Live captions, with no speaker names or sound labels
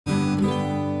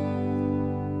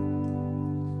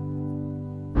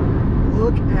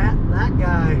look at that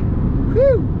guy.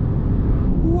 Whew.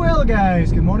 Well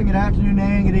guys, good morning, good afternoon,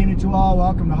 and good evening to all.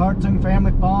 Welcome to Hartung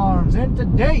Family Farms. And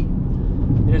today,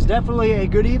 it is definitely a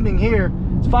good evening here.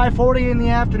 It's 5:40 in the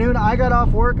afternoon. I got off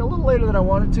work a little later than I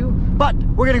wanted to, but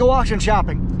we're gonna go auction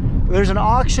shopping. There's an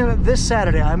auction this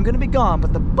Saturday. I'm gonna be gone,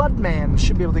 but the Bud Man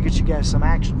should be able to get you guys some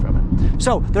action from it.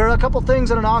 So there are a couple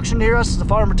things at an auction near us. It's a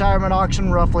farm retirement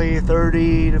auction, roughly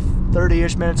 30 to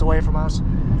 30-ish minutes away from us.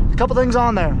 A couple things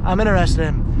on there I'm interested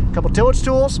in. A couple tillage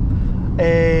tools,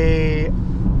 a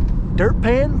dirt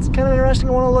pan, it's kind of interesting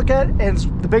I want to look at, and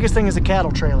the biggest thing is a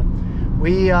cattle trailer.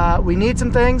 We need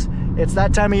some things. It's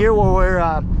that time of year where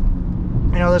we're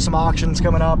you know, there's some auctions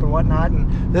coming up and whatnot,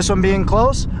 and this one being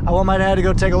close, I want my dad to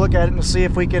go take a look at it and see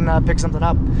if we can pick something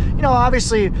up. You know,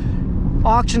 obviously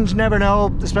auctions, never know,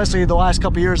 especially the last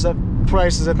couple of years that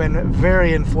prices have been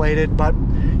very inflated, but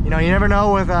you know, you never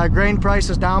know with grain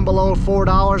prices down below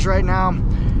 $4 right now.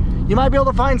 You might be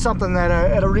able to find something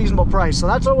at a reasonable price. So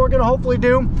that's what we're gonna hopefully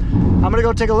do. I'm gonna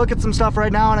go take a look at some stuff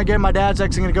right now, and again, my dad's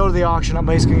actually gonna go to the auction. I'm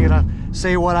basically gonna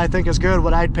say what I think is good,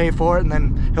 what I'd pay for it, and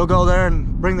then he'll go there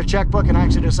and bring the checkbook and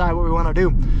actually decide what we wanna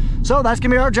do. So that's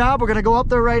gonna be our job. We're gonna go up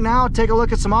there right now, take a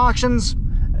look at some auctions,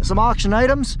 some auction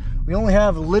items. We only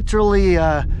have literally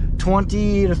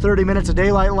 20 to 30 minutes of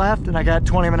daylight left, and I got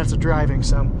 20 minutes of driving,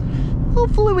 so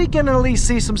hopefully we can at least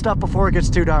see some stuff before it gets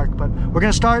too dark. But we're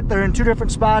gonna start. They're in two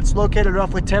different spots, located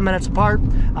roughly 10 minutes apart.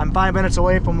 I'm 5 minutes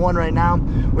away from one right now.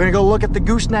 We're gonna go look at the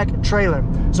gooseneck trailer.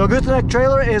 So a gooseneck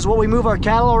trailer is what we move our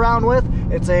cattle around with.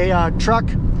 It's a truck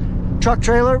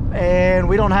trailer, and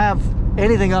we don't have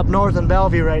anything up north in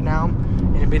Bellevue right now.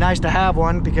 It'd be nice to have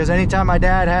one, because anytime my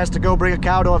dad has to go bring a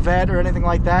cow to a vet or anything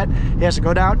like that, he has to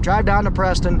go down, drive down to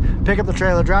Preston, pick up the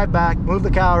trailer, drive back, move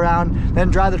the cow around, then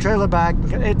drive the trailer back.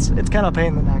 It's kind of a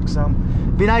pain in the neck, so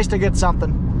it'd be nice to get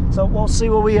something. So we'll see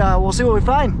what we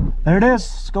find. There it is.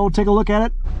 Let's go take a look at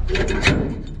it.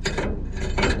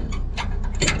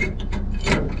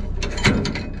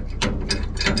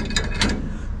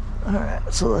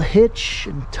 Alright, so the hitch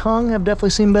and tongue have definitely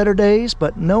seen better days,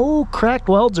 but no cracked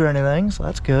welds or anything, so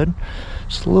that's good.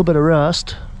 Just a little bit of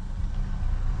rust.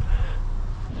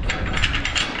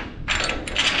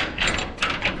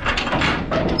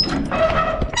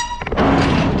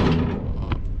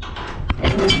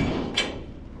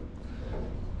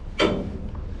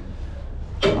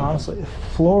 Honestly, the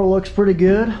floor looks pretty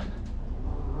good.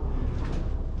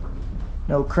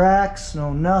 No cracks,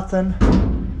 no nothing,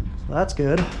 so that's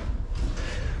good.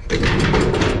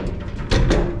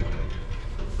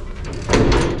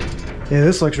 Yeah,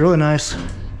 this looks really nice.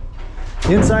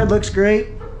 The inside looks great.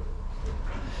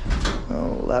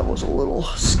 Oh, that was a little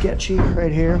sketchy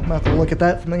right here. I'm gonna have to look at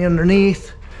that from the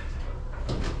underneath.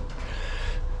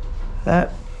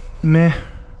 That, meh.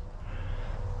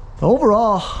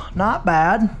 Overall, not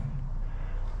bad.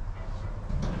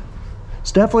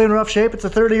 It's definitely in rough shape. It's a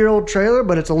 30-year-old trailer,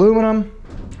 but it's aluminum.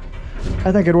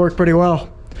 I think it'd work pretty well.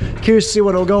 Curious to see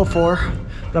what it'll go for,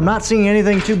 but I'm not seeing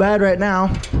anything too bad right now.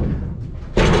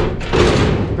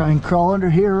 Try and crawl under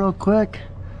here real quick,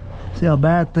 see how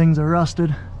bad things are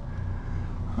rusted.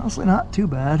 Honestly, not too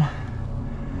bad.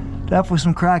 Definitely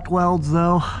some cracked welds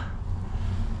though.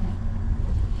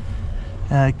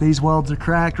 Yeah, like these welds are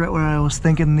cracked right where I was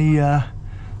thinking the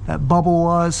that bubble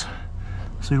was,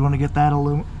 so you want to get that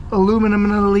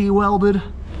aluminumly welded.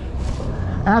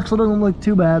 Axle doesn't look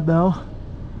too bad though.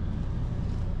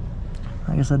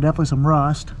 Like I said, definitely some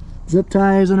rust. Zip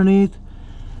ties underneath.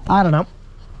 I don't know.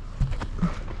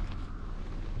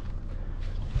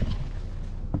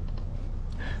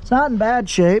 It's not in bad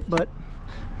shape, but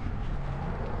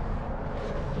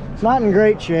it's not in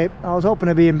great shape. I was hoping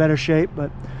to be in better shape,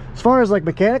 but as far as like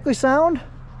mechanically sound,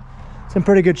 it's in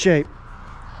pretty good shape.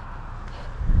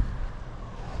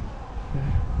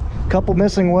 A couple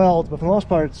missing welds, but for the most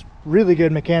part, it's really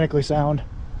good mechanically sound.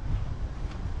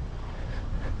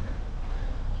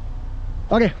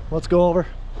 Okay, let's go over.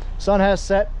 Sun has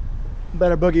set.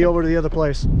 Better boogie over to the other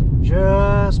place.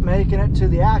 Just making it to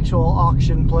the actual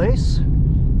auction place.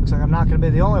 Looks like I'm not going to be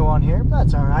the only one here, but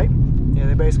that's all right. Yeah,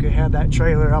 they basically had that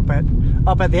trailer up at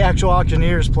the actual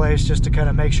auctioneer's place just to kind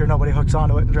of make sure nobody hooks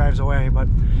onto it and drives away. But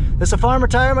this is a farm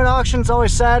retirement auction. It's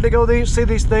always sad to go see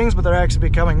these things, but they're actually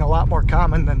becoming a lot more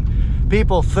common than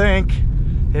people think.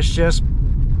 It's just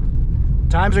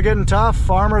times are getting tough.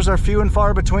 Farmers are few and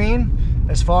far between.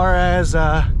 As far as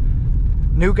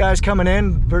new guys coming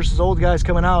in versus old guys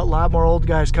coming out, a lot more old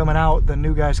guys coming out than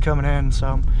new guys coming in.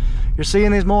 So you're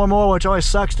seeing these more and more, which always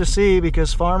sucks to see,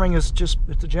 because farming is just,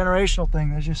 it's a generational thing.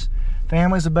 There's just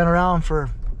families have been around for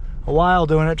a while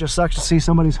doing it. Just sucks to see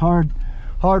somebody's hard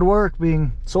work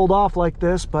being sold off like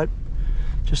this, but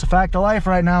just a fact of life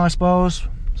right now, I suppose.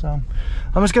 So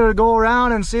I'm just gonna go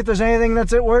around and see if there's anything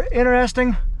that's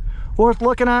interesting, worth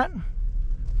looking at.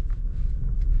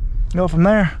 Go from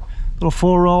there. Little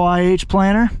 4-row IH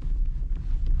planter.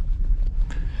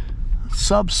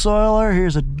 Subsoiler,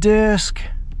 here's a disc.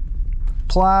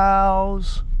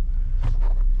 Plows.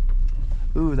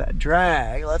 Ooh, that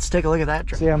drag. Let's take a look at that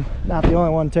drag. See, I'm not the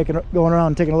only one going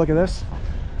around taking a look at this.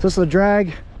 So this is the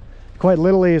drag. Quite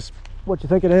literally is what you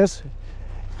think it is.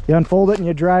 You unfold it and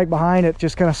you drag behind it,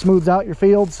 just kind of smooths out your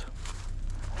fields.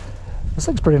 This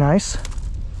thing's pretty nice.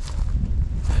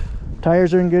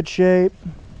 Tires are in good shape.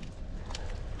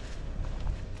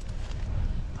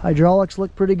 Hydraulics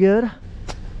look pretty good.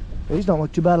 These don't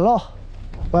look too bad at all.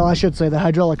 Well, I should say the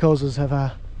hydraulic hoses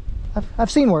have,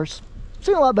 I've seen worse. I've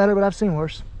seen a lot better, but I've seen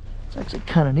worse. It's actually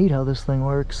kind of neat how this thing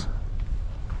works.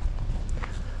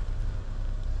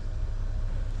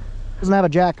 Doesn't have a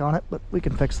jack on it, but we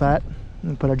can fix that. We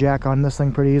can put a jack on this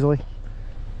thing pretty easily.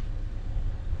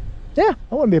 Yeah,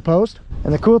 I wouldn't be opposed.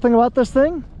 And the cool thing about this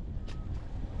thing,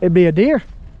 it'd be a Deere.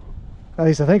 At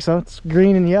least I think so. It's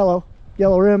green and yellow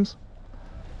rims.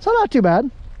 So not too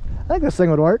bad. I think this thing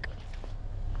would work.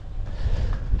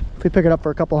 If we pick it up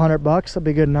for a couple $100, that'd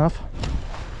be good enough.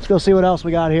 Let's go see what else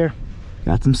we got here.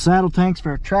 Got some saddle tanks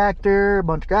for a tractor, a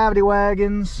bunch of gravity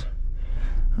wagons,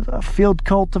 a field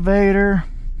cultivator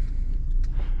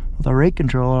with a rake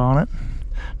controller on it.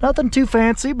 Nothing too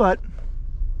fancy, but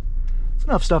there's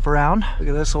enough stuff around. Look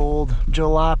at this old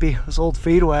jalopy, this old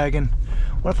feed wagon.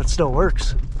 What if it still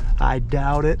works? I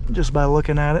doubt it, just by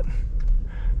looking at it.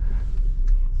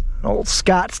 An old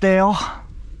Scottsdale.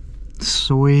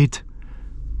 Sweet.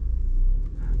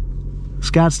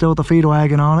 Scottsdale with a feed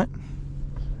wagon on it.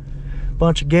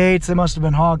 Bunch of gates. They must have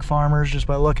been hog farmers just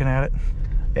by looking at it.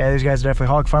 Yeah, these guys are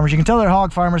definitely hog farmers. You can tell they're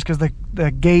hog farmers because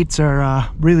the gates are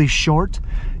really short.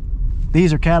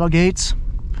 These are cattle gates.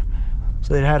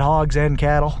 So they had hogs and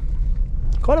cattle.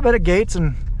 Quite a bit of gates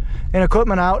and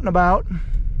equipment out and about.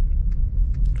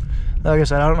 Like I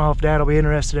said, I don't know if Dad will be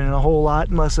interested in it a whole lot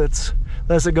unless it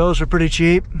goes for pretty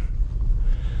cheap.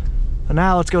 But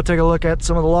now let's go take a look at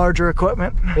some of the larger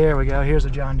equipment. There we go, here's a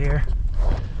John Deere.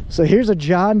 So here's a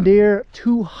John Deere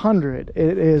 200.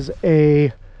 It is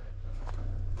a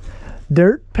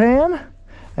dirt pan,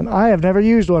 and I have never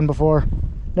used one before.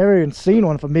 Never even seen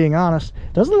one, if I'm being honest.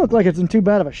 Doesn't look like it's in too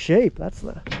bad of a shape. That's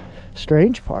the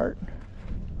strange part.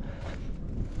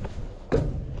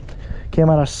 Came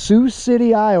out of Sioux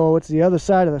City, Iowa. It's the other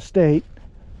side of the state.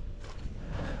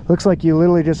 Looks like you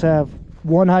literally just have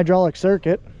one hydraulic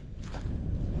circuit.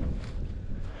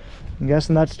 I'm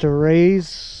guessing that's to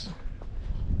raise.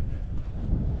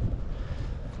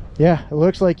 Yeah, it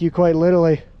looks like you quite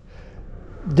literally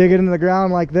dig it into the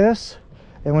ground like this,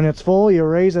 and when it's full you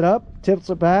raise it up, tips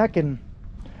it back, and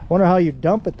I wonder how you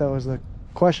dump it though is the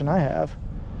question I have.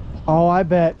 Oh, I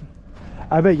bet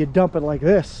you dump it like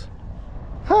this.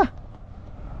 Huh.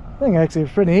 I think actually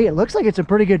it's pretty neat. It looks like it's in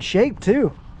pretty good shape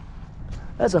too.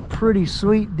 That's a pretty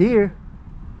sweet Deere.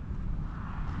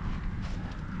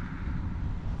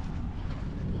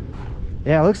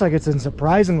 Yeah, it looks like it's in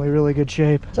surprisingly really good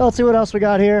shape. So let's see what else we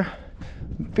got here.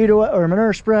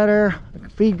 Manure spreader,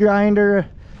 feed grinder,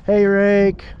 hay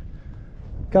rake,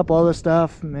 a couple other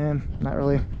stuff. Man, not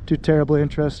really too terribly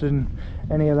interested in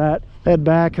any of that. Head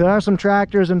back. There are some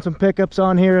tractors and some pickups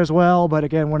on here as well, but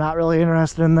again, we're not really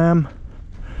interested in them.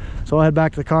 So I'll head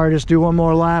back to the car, just do one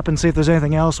more lap and see if there's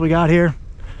anything else we got here.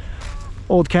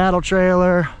 Old cattle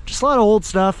trailer, just a lot of old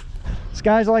stuff. These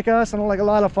guys like us and like a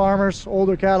lot of farmers,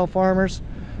 older cattle farmers,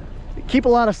 keep a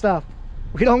lot of stuff.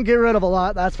 We don't get rid of a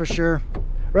lot, that's for sure.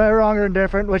 Right, wrong, or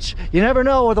indifferent, which you never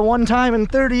know with a one time in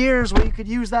 30 years where you could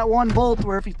use that one bolt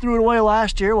where if you threw it away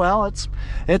last year, well,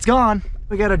 it's gone.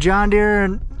 We got a John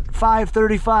Deere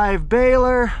 535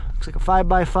 baler, looks like a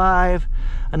 5x5,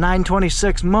 a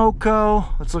 926 Moco,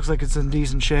 which looks like it's in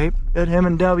decent shape. Good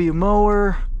M&W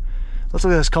mower. Let's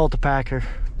look at this cultipacker.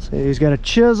 So he's got a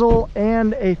chisel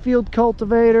and a field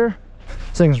cultivator.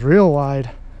 This thing's real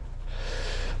wide.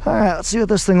 All right, let's see what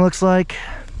this thing looks like.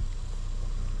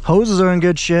 Hoses are in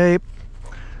good shape.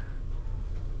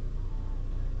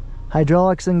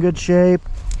 Hydraulics in good shape.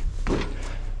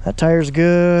 That tire's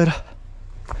good.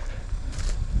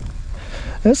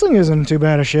 This thing isn't in too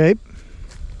bad a shape.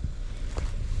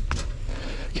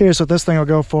 Curious what this thing will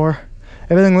go for.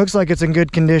 Everything looks like it's in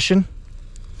good condition.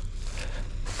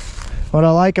 What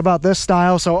I like about this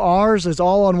style, so ours is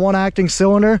all on one acting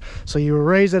cylinder, so you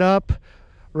raise it up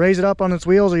on its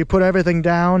wheels, or you put everything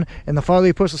down, and the farther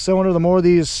you push the cylinder, the more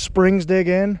these springs dig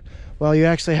in. Well, you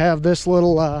actually have this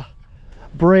little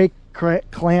brake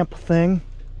clamp thing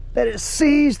that is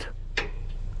seized.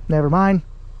 Never mind,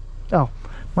 Oh,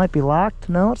 might be locked.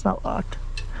 No, it's not locked.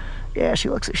 Yeah, she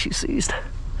looks like she's seized.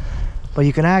 But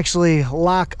you can actually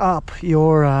lock up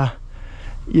your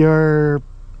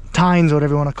tines,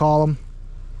 whatever you want to call them.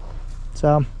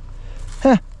 So,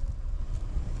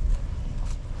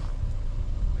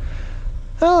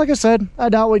 well, like I said, I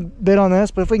doubt we'd bid on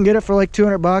this, but if we can get it for like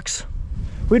 200 bucks,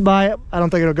 we'd buy it. I don't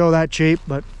think it'll go that cheap,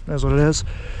 but that's what it is.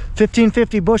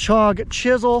 1550 bush hog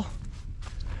chisel.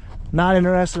 Not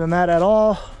interested in that at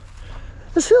all.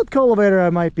 This field cultivator I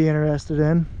might be interested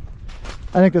in.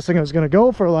 I think this thing is going to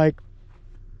go for like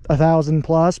 1,000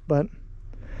 plus, but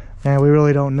yeah, we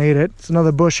really don't need it. It's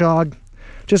another bush hog,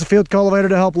 just a field cultivator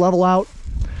to help level out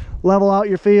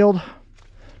your field.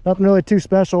 Nothing really too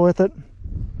special with it.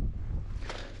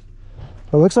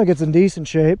 It looks like it's in decent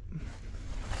shape.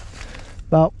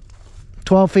 About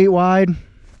 12 feet wide.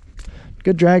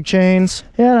 Good drag chains.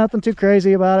 Yeah, nothing too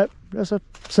crazy about it. Just a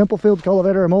simple field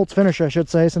cultivator, a mulch finisher, I should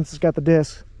say, since it's got the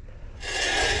disc.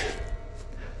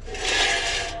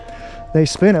 They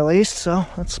spin at least, so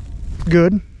that's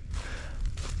good.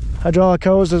 Hydraulic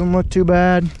hose doesn't look too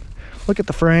bad. Look at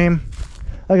the frame.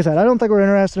 Like I said, I don't think we're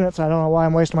interested in it, so I don't know why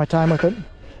I'm wasting my time with it.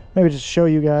 Maybe just to show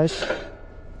you guys.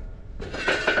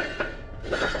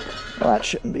 Well, that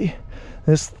shouldn't be.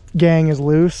 This gang is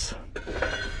loose.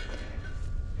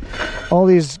 All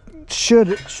these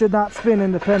should not spin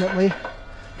independently,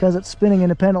 because it's spinning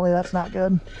independently. That's not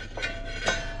good.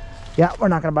 Yeah, we're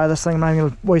not gonna buy this thing. I'm not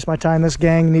gonna waste my time. This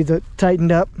gang needs it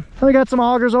tightened up. We got some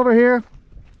augers over here.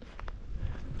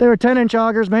 They were 10-inch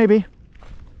augers, maybe.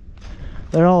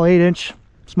 They're all 8-inch,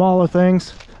 smaller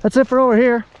things. That's it for over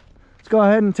here. Let's go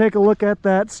ahead and take a look at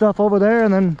that stuff over there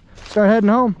and then start heading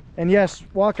home. And yes,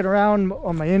 walking around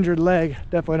on my injured leg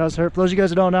definitely does hurt. For those of you guys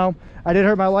who don't know, I did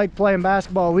hurt my leg playing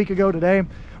basketball a week ago today.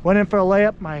 Went in for a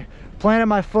layup, planted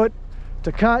my foot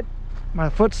to cut. My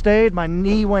foot stayed, my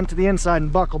knee went to the inside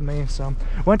and buckled me. So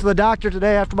went to the doctor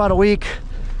today after about a week.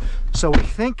 So we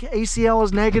think ACL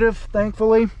is negative,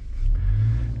 thankfully.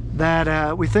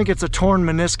 That we think it's a torn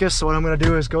meniscus. So what I'm gonna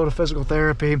do is go to physical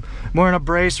therapy. I'm wearing a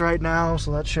brace right now,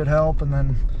 so that should help. And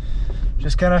then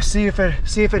just kind of see if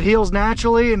it heals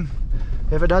naturally, and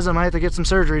if it doesn't, I might have to get some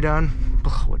surgery done,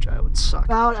 which I would suck.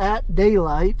 Out at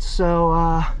daylight,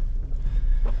 so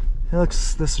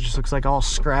this just looks like all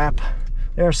scrap.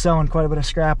 They're selling quite a bit of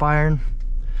scrap iron.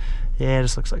 Yeah, it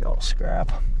just looks like all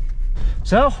scrap.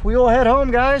 So we will head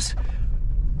home, guys.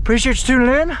 Appreciate you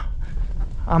tuning in.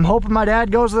 I'm hoping my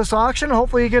dad goes to this auction.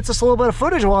 Hopefully he gets us a little bit of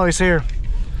footage while he's here.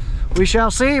 We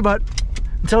shall see, but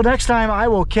until next time, I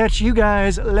will catch you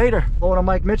guys later. Oh, I'm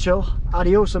Mike Mitchell.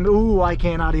 Adios. Ooh, I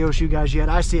can't adios you guys yet.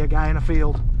 I see a guy in a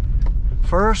field.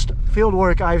 First field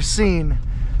work I've seen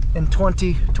in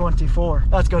 2024.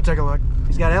 Let's go take a look.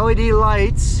 He's got LED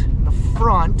lights in the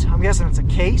front. I'm guessing it's a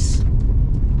case,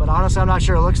 but honestly, I'm not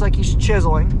sure. It looks like he's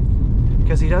chiseling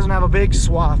because he doesn't have a big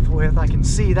swath width. I can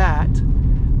see that.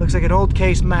 Looks like an old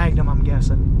case Magnum, I'm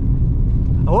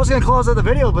guessing. I was gonna close out the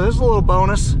video, but this is a little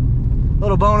bonus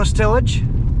tillage.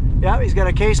 Yeah, he's got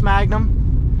a case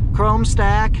Magnum, chrome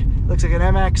stack. Looks like an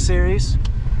MX series.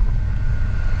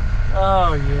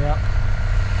 Oh yeah.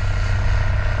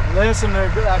 Listen to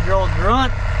that girl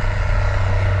grunt.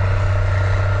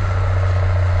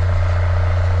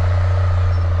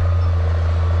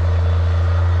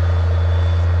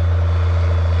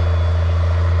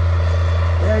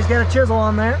 Yeah, he's got a chisel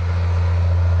on there.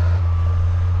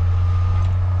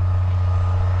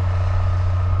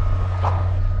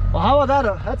 Well, how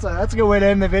about that? That's a good way to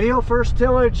end the video. First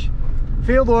tillage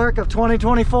field work of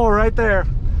 2024 right there.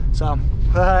 So, all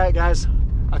right, guys.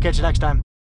 I'll catch you next time.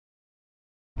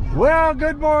 Well,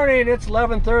 good morning. It's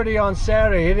 11:30 on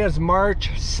Saturday. It is March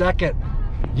 2nd.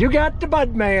 You got the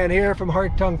Bud Man here from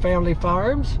Hartung Family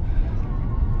Farms.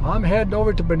 I'm heading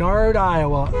over to Bernard,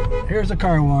 Iowa. Here's a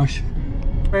car wash.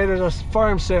 Hey, there's a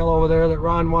farm sale over there that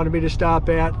Ron wanted me to stop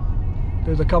at.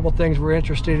 There's a couple things we're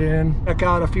interested in. Check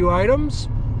out a few items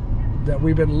that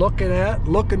we've been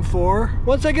looking for.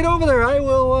 Once I get over there, I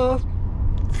will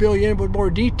fill you in with more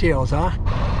details, huh?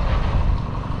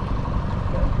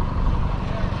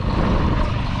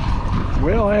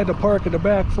 Well, I had to park in the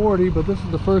back 40, but this is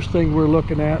the first thing we're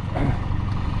looking at.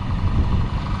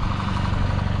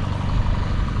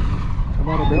 Come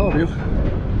out of Bellevue.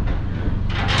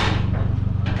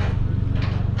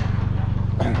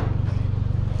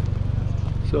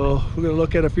 So we're going to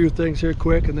look at a few things here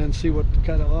quick and then see what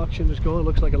kind of auction is going.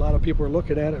 Looks like a lot of people are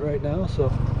looking at it right now. So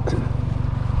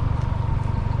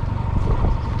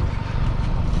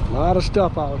a lot of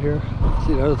stuff out here.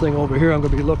 See the other thing over here I'm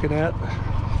going to be looking at.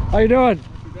 How you doing?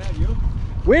 Not too bad, you?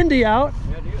 Windy out.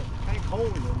 Yeah, it is. Kind of cold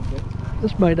a little bit.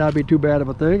 This might not be too bad of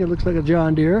a thing. It looks like a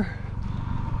John Deere.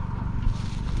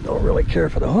 Don't really care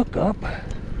for the hookup.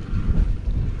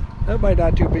 That might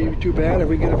not be too bad if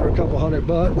we get it for a couple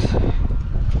 $100.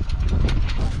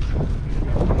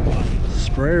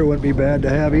 Sprayer wouldn't be bad to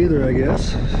have either, I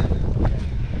guess.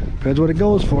 Depends what it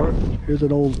goes for. Here's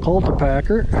an old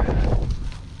cultipacker.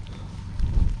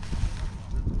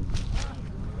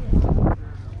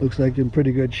 Looks like in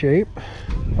pretty good shape.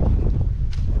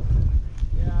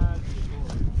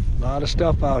 A lot of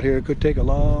stuff out here. It could take a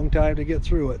long time to get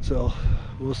through it, so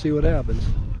we'll see what happens.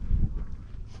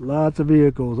 Lots of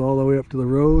vehicles all the way up to the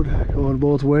road, going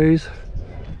both ways.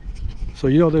 So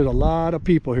you know there's a lot of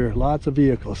people here, lots of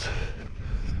vehicles.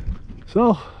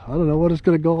 So I don't know what it's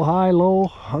going to go, high,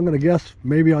 low. I'm going to guess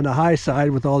maybe on the high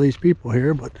side with all these people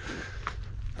here, but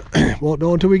won't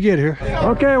know until we get here.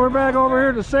 Okay, we're back over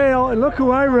here to sale, and look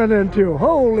who I ran into.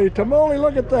 Holy tamale,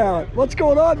 look at that. What's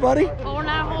going on, buddy? Oh,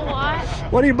 not a whole lot.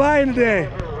 What are you buying today?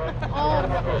 Oh,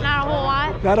 not a whole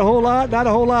lot. Not a whole lot? Not a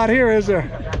whole lot here, is there?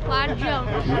 A lot of junk.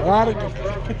 A lot of,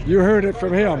 you heard it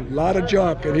from him. A lot of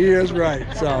junk, and he is right.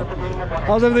 So,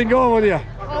 how's everything going with you?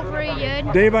 Oh, pretty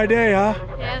good. Day by day, huh?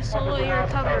 Yeah, slowly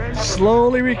recovering.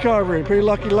 Slowly recovering. Pretty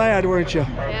lucky lad, weren't you?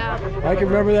 Yeah. I can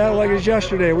remember that like it was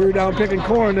yesterday. We were down picking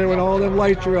corn there when all them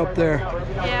lights were up there.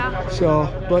 Yeah. So,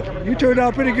 but you turned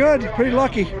out pretty good. Pretty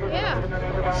lucky. Yeah.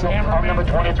 Number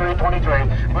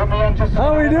 2323.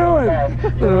 How we doing? An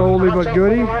oldie but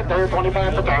goodie.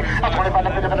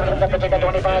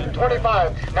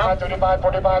 25 now 35,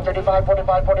 45, 35,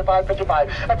 45, 45,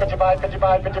 55, 55, 55,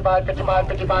 55, 55,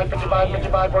 55, 55,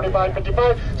 55, 45,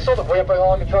 55. So the way up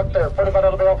along the truck there,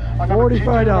 $45 bill.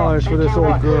 $45 for this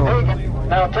old girl.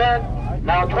 Now 10,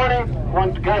 now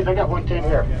 20. Guys, I got 110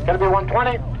 here. Gonna be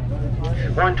 120.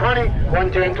 120,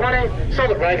 110, 20,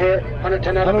 sold it right here,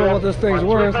 110. I don't know what this thing's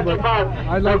worth, but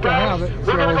I'd like to have it,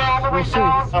 so we'll see.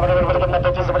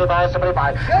 Somebody buy,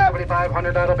 $75,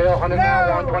 $100 bill, 100 now,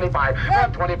 125,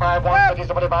 125, 150,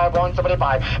 somebody buy,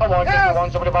 175, 150,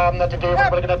 175, not to do,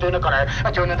 we're gonna do in the corner, a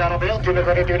 $200 bill, do the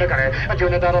corner, do the corner, a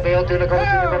 $200 bill, do the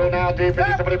corner now,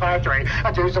 250, 75, 3,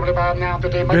 a 275 now, to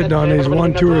do. Bidding on these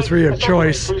 1, 2, or 3 of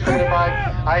choice.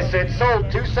 275, I said sold,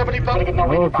 275.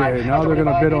 Okay, now they're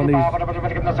gonna bid on these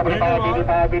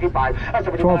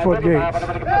 12-foot gates.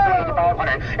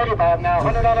 85 now,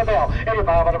 $100 bill.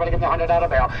 85, everybody give the $100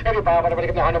 bill. 85, everybody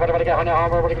give the $100, everybody get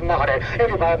 $100,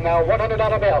 85 now,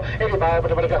 $100 bill. 85,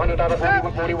 everybody get $100,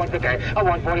 140, 150,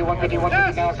 140, 150,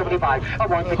 150 now, 75,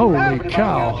 150. Holy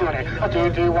cow. A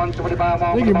 2, 175.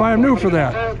 I think you can buy them new for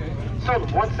that.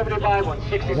 Sold 175,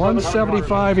 160,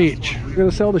 175 each. We're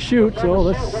gonna sell the chute, so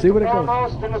let's see what it goes.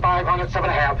 Almost in the 500,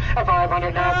 7.5, a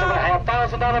 500 now, 7.5,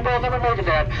 $1,000 bill, never made it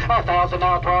yet. 1,000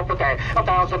 now, 1250,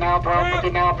 1,000 now,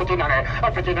 1250 now, 1,500, a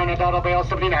 $1,500 bill,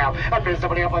 70 now, a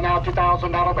 70 up now,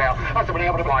 $2,000 bill, a 70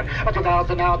 up to 1, a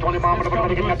 2,000 now, 21,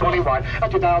 everybody getting a 21, a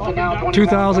 2,000 now,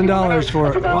 $2,000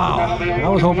 for it. Wow. I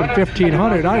was hoping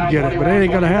 1,500 I'd get it, but it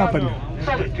ain't gonna happen.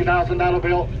 $2,000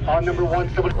 bill on number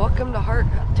 170. Welcome to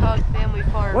Hartung Family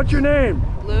Farms. What's your name?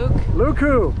 Luke. Luke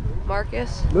who?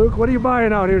 Marcus. Luke, what are you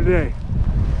buying out here today?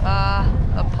 A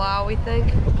plow, we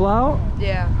think. A plow?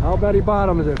 Yeah. How many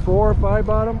bottom is it? 4 or 5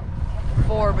 bottom?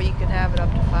 4, but you can have it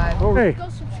up to 5. Okay. Go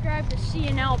subscribe to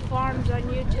C&L Farms on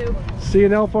YouTube.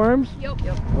 C&L Farms? Yep.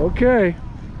 Okay.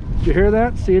 Did you hear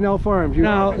that? C&L Farms.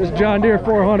 Now, this John Deere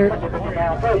 400. I'll have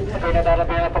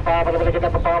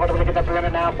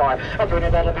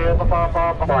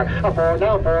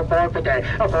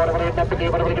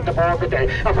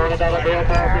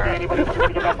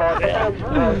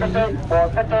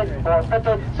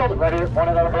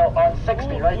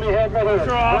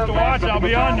to watch, I'll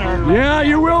be on there. Yeah,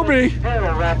 you will be.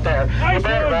 Right there.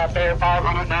 Right there.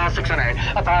 500 now, 600.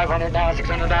 A 500 now,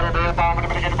 $600 bill.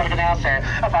 500 now, say.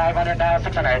 A 500 now,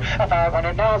 600. A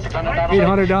 500 now, $600.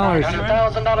 $800.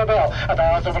 $1,000 bill.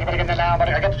 1,000. Everybody get the now, but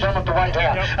I got the gem up to right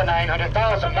here. A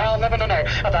 900,000 now, 1100.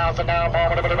 1,000 now,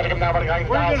 400. Now, but I got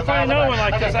Where are you gonna find another one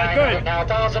like this? That good? Now,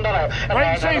 $1,000.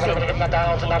 Right in season.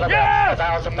 $1,000. Yes!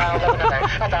 1,000 now,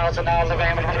 1100. 1,000 now,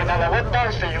 1100. What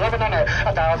Darcy? 1100.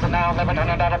 1,000 now,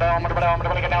 $1,100 bill.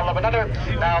 Now 1100.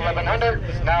 Now 1100.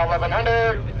 Now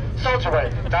 1100. Sold away.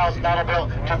 $1,000 bill.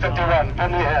 251.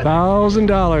 Penny ahead.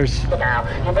 $1,000. Now,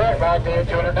 you bet right there,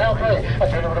 200 now, 3. A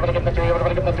 300, everybody get the 3,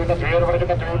 everybody get the 2, the 3, everybody get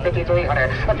the 2, 50, 300. A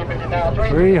 250 now, 3.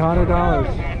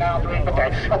 $300. Now, 350. A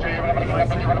 3, everybody get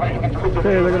the 2, everybody get the 2.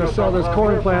 Okay, they're going to sell this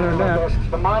corn planter next.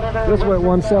 This went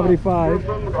 $175.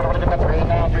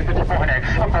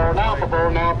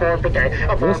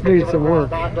 This needs some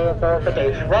work.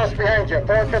 Ross behind you,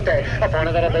 450. A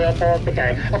 400 bill, 450. A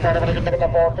 400 get the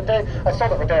 450. I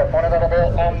sold it right there.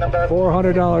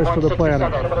 $400 for the planter.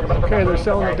 Okay, they're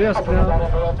selling the disc now.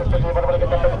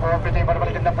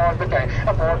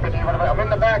 I'm in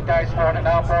the back, guys. $400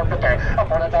 now, $450.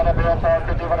 $400 bill,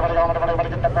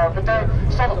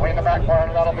 $450. Sell it way in the back,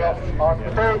 $400 bill,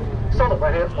 $450. Sell it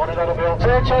right here, $400 bill.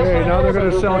 Okay, now they're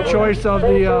going to sell choice of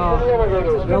the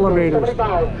elevators.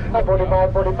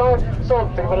 45, 45.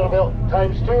 Sold $300 bill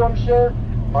times 2, I'm sure,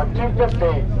 on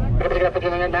 250.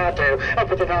 Now two,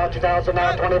 50 now, 2,000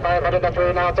 now, 2,500 now,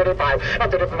 3 now, 35,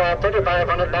 35,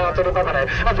 3,500 now, 3,500,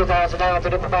 2,000 now,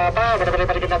 35,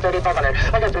 everybody get now 3,500.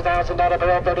 I got $2,000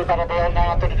 bill, 35 bill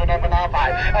now, 32 now,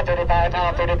 5, 35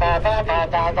 now, 35,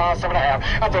 5, 7 and a half,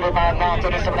 35 now,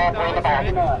 37 now, in the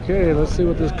back. Okay, let's see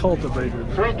what this cultivator,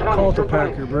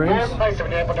 cultipacker brings. Now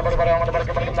 1,800,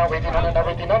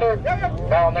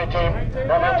 now 19,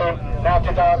 now 19, now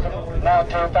 2,000, now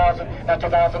 2,000, now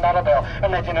 $2,000 bill,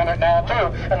 and 1,900 now 2,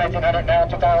 and 1,900 now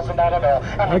 $2,000 bill.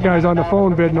 That guy's on the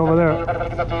phone bidding over there.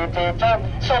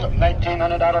 Sold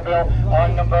 $1,900 bill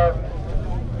on number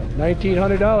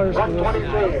 $1,900 for this.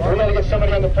 123. We're going to get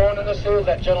somebody on the phone in this. Who's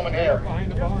that gentleman here?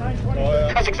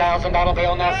 A $6,000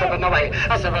 bill now, 7 away.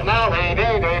 A 7 now, 8,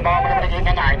 8, 8, bomb, we're going to get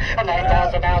the 9. A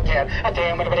 9,000 now, 10. A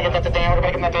 10, we're going to get the 10, we're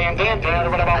going to get the 10, 10,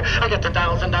 10, whatever. I get the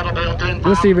 $1,000 bill, 10, 5.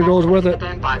 This even goes with it.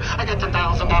 10, 5. I get the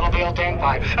 $1,000 bill, 10,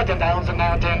 5. A 10,000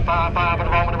 now, 10, 5, 5,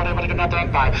 whatever, we're going to get the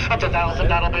 10, 5. A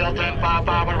 $10,000 bill, 10, 5,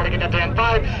 5, we're going to get the 10,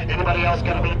 5. Anybody else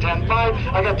going to be 10, 5?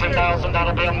 I got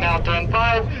 $10,000 bill now, 10,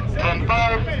 5, 10,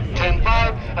 5, 10,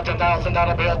 5. A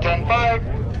 $10,000 bill, 10, 5.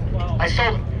 I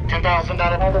sold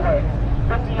 $10,000 all the way.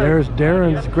 There's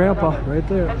Darren's grandpa right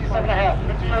there.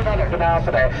 5,600 now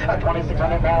today. At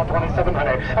 2,600 now,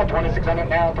 2,700. At 2,600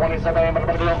 now,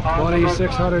 2,700.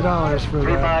 $2,600 for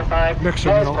that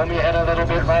mixer mill. Let me add a little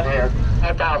bit right here.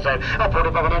 5,000. I put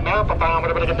it over now. I'm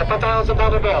going to get the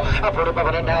 $5,000 bill. I put it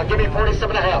over now. Give me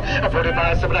 47 and a half. I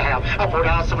 45, 7 and a half. I put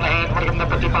out 7 and a half. I'm going to give them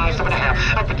the 55, 7 and a half.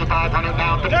 At 5,500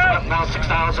 now, 57 now,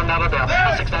 $6,000 bill.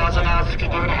 A 6,000 now,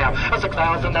 62 and a half. A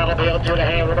 $6,000 bill, 2 and a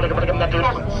half. We're going to give them the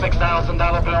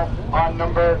 $6,000 bill on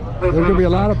number. There's going to be a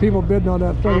lot of people bidding on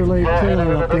that feather-laid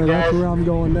trailer up there. That's where I'm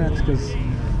going next, because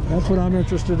that's what I'm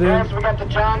interested in. Yes, we got the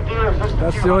John Deere.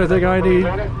 That's the only thing I need.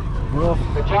 Well,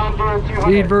 The John Deere 200.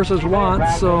 need versus want,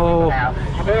 so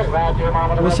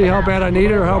we'll see how bad I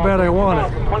need it or how bad I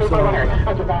want it. So I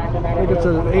think it's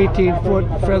an 18-foot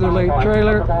feather-laid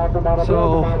trailer.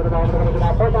 So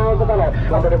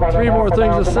 3 more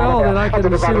things to sell, then I can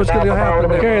see what's going to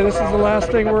happen. Okay, this is the last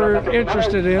thing we're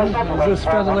interested in, is this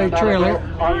feather-laid trailer.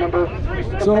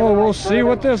 So we'll see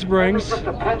what this brings.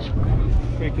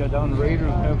 Take that down the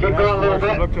radar. Keep going a little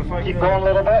bit. Keep going a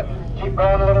little bit. Keep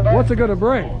going a little bit. What's it going to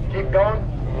bring? Keep going.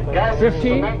 Guys,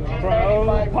 15?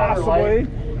 Possibly.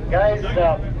 Guys,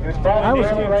 I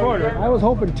was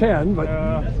hoping 10, but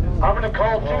I'm going to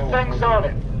call 2 things on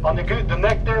it. On the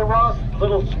neck there, Ross,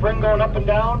 little spring going up and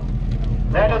down.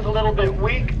 That is a little bit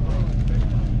weak.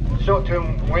 Show it to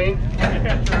him, Wayne.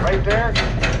 Right there.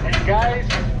 And guys,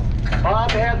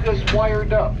 Bob had this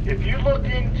wired up. If you look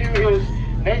into his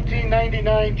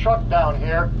 1999 truck down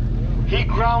here, he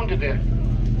grounded it.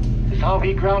 Is how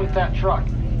he grounded that truck.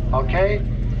 Okay?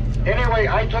 Anyway,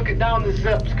 I took it down the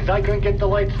zips because I couldn't get the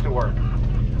lights to work.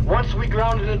 Once we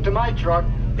grounded it to my truck,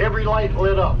 every light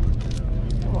lit up.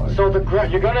 So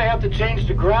you're going to have to change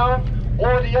the ground,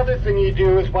 or the other thing you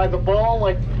do is by the ball,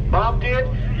 like Bob did,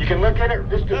 you can look at it,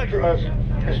 just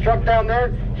his truck down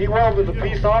there, he welded a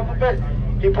piece off of it,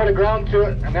 he put a ground to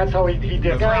it, and that's how he did.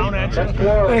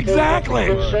 exactly.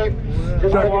 Good shape.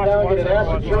 Just break it down, get it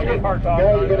acid treated.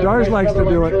 Jars likes to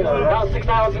do it. Now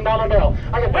 $6,000 bill.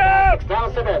 I got the 6 now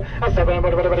 7. A 7,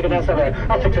 what about it? 7.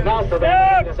 A 6 now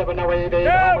 7. 7 now 8, 8,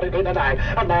 9.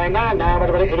 A 9, 9, 9, what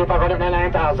about it? 8,500,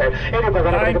 9,000.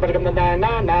 8,500, what about the 9,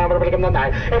 9, 9, what about the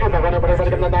 9? 8,500, what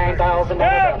about the 9,000?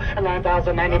 A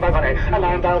 9,000, 9,500. A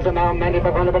 9,000 now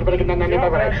 9,500, what about the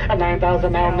 9,500? A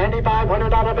 9,000 now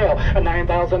 $9,500 bill. A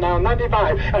 9,000 now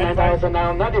 95. A 9,000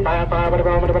 now 95. What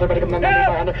about the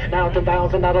 9,500? Now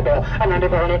 $10,000 bill. A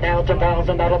 9,500 now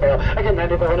 $10,000 bill. Again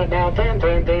 9,500 now 10,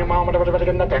 10, 10. Mom, what about the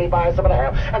 25, 7 and a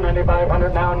half. A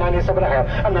 9,500 now 97 and a half.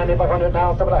 A 9,500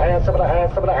 now 7 and a half, 7 and a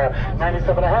half, 7 and a half.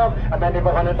 97 and a half. A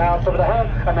 9,500 now 7 and a half.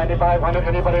 A 9,500.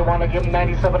 Anybody want to give him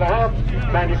 97 and a half?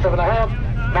 97 and a half.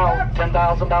 Now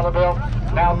 $10,000 bill.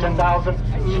 Now 10,000.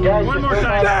 One more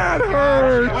time. That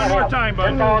hurts. One more time,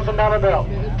 bud. $10,000 bill.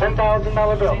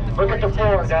 $10,000 bill. Look at the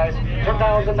floor, guys.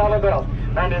 $10,000 bill.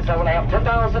 97 and a half.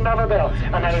 $10,000 bill.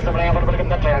 A 97 and a half. What about the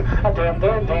 10? A 10,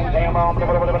 10, 10, 10. What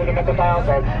about the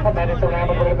 10,000? A 97 and a half.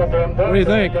 What about the 10? What do you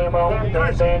think? 10,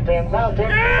 10, 10, 10. Now 10.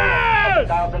 Yes! is.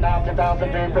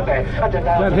 Is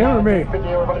that him or me?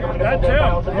 That's him.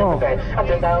 Oh.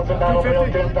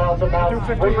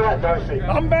 250.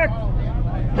 I'm back.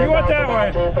 You went that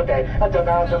way.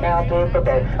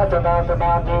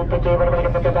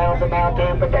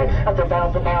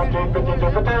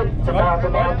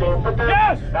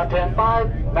 Yes! Now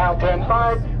 10-5, now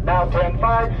 10-5, now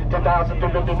 10-5,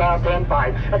 10,250, now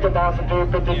 10-5,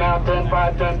 10,250, now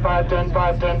 10-5, 10-5,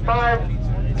 10-5, 10-5.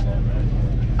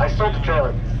 I sold the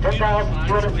trailer.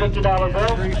 $10,250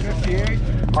 bill.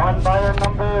 358. On buyer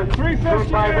number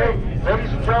 358.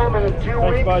 Ladies and gentlemen, in 2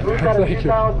 weeks, bud. we've got a Thank you.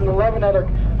 2011 at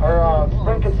our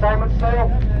spring consignment sale.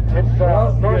 It's You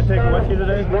gonna take it with you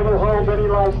today? Never hold any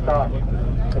livestock.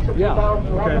 It's a Yeah.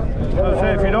 2011. Okay. I was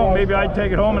say, if you don't, maybe I'd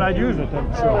take it home and I'd use it then.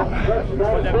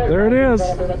 There it is.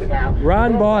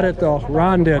 Ron bought it though.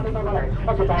 Ron did.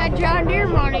 That John Deere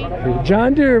money.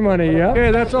 John Deere money, yeah.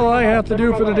 Okay, that's all I have to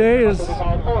do for today is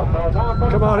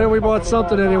come out here. We bought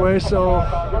something anyway, so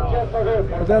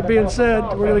with that being said,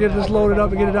 we're gonna get this loaded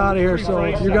up and get it out of here. So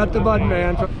you got the bud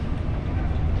man.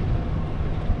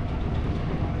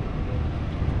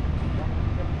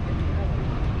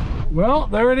 Well,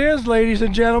 there it is, ladies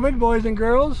and gentlemen, boys and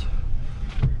girls.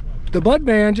 The bud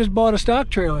man just bought a stock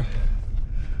trailer.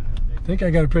 I think I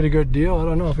got a pretty good deal. I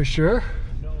don't know for sure,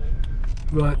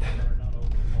 but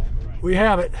we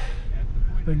have it.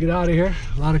 Gonna get out of here.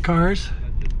 A lot of cars.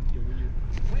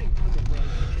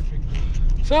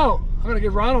 So I'm gonna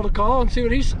give Ronald a call and see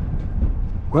what he's.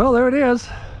 Well, there it is.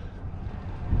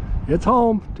 It's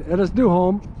home at his new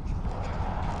home.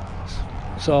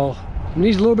 So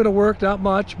needs a little bit of work, not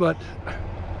much, but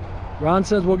Ron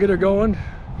says we'll get her going.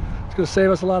 It's gonna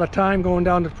save us a lot of time going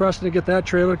down to Preston to get that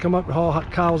trailer, come up and haul hot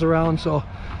cows around. So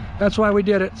that's why we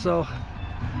did it. So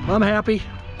I'm happy.